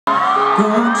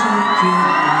take it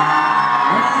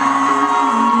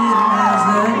as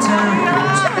the time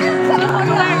goes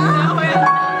by.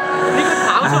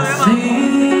 I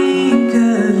think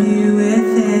of you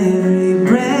with every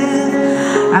breath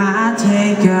I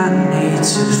take. I need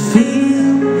to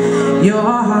feel your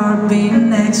heartbeat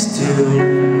next to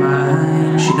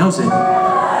mine. She knows it.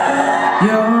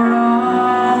 You're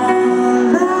all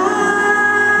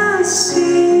I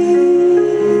see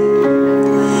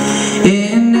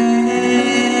in everything.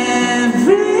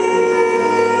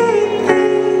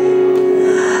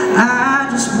 I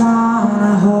just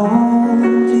wanna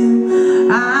hold you.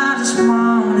 I just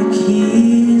wanna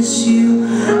kiss you.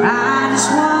 I just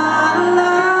wanna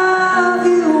love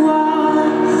you all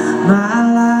my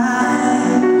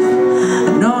life.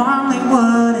 I normally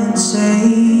wouldn't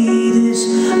say this,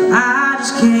 but I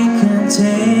just can't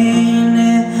contain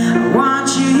it. I want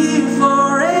you here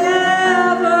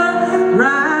forever,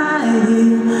 right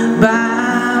here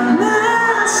by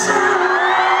my side.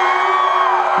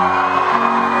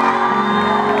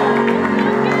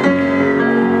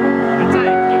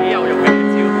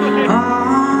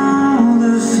 All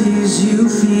the fears you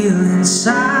feel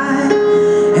inside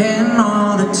and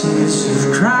all the tears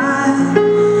you've cried,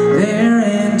 they're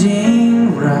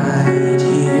ending right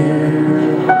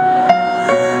here.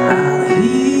 I'll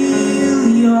heal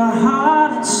your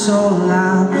heart and soul.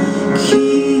 I'll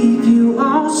keep you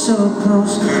all so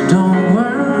close. Don't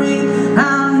worry,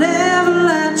 I'll never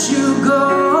let you go.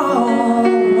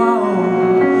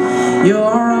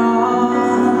 You're all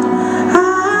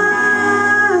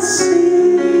I see.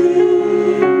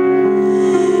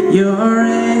 You're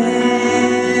everything.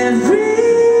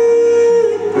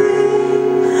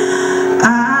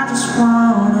 I just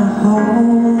wanna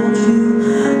hold you.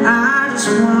 I just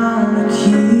wanna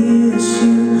kiss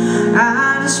you.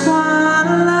 I just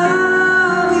wanna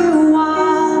love you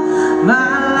all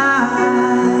my life.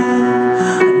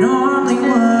 I normally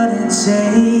wouldn't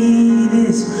say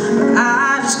this, but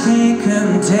I just can't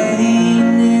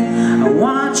contain it. I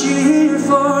want you here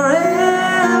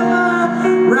forever,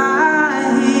 right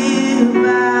here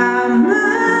by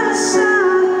my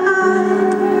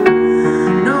side.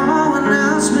 No one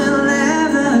else will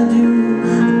ever do.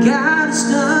 I got a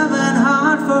stubborn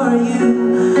heart for you.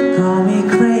 Call me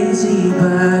crazy,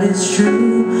 but it's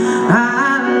true. I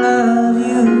love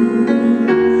you.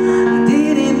 I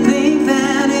didn't think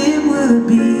that it would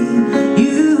be.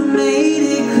 You made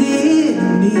it clear to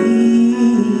me.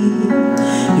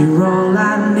 You're all I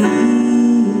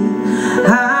need.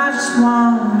 I just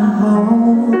wanna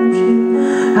hold you.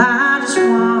 I just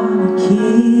wanna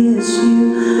kiss you.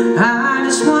 I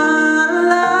just wanna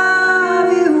love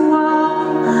you all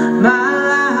my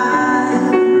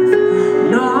life.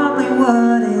 Normally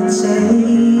wouldn't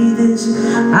say this,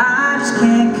 I just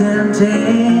can't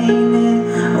contain it.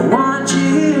 I want you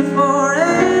here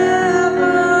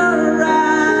forever,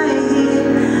 right here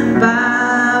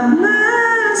by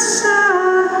my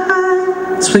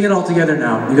side. Let's sing it all together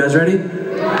now. You guys ready?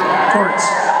 Chorus.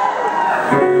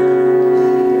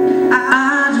 I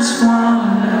just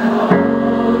wanna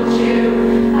hold you.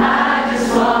 I just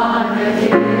wanna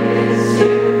kiss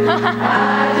you. I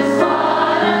just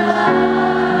wanna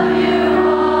love you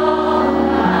all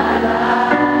my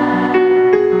life.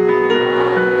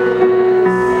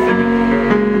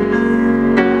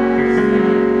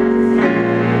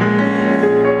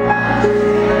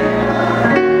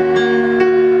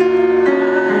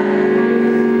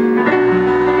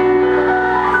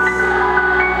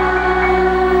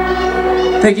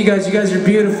 Thank you guys. You guys are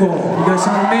beautiful. You guys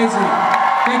sound amazing.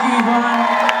 Thank you,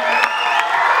 Yvonne.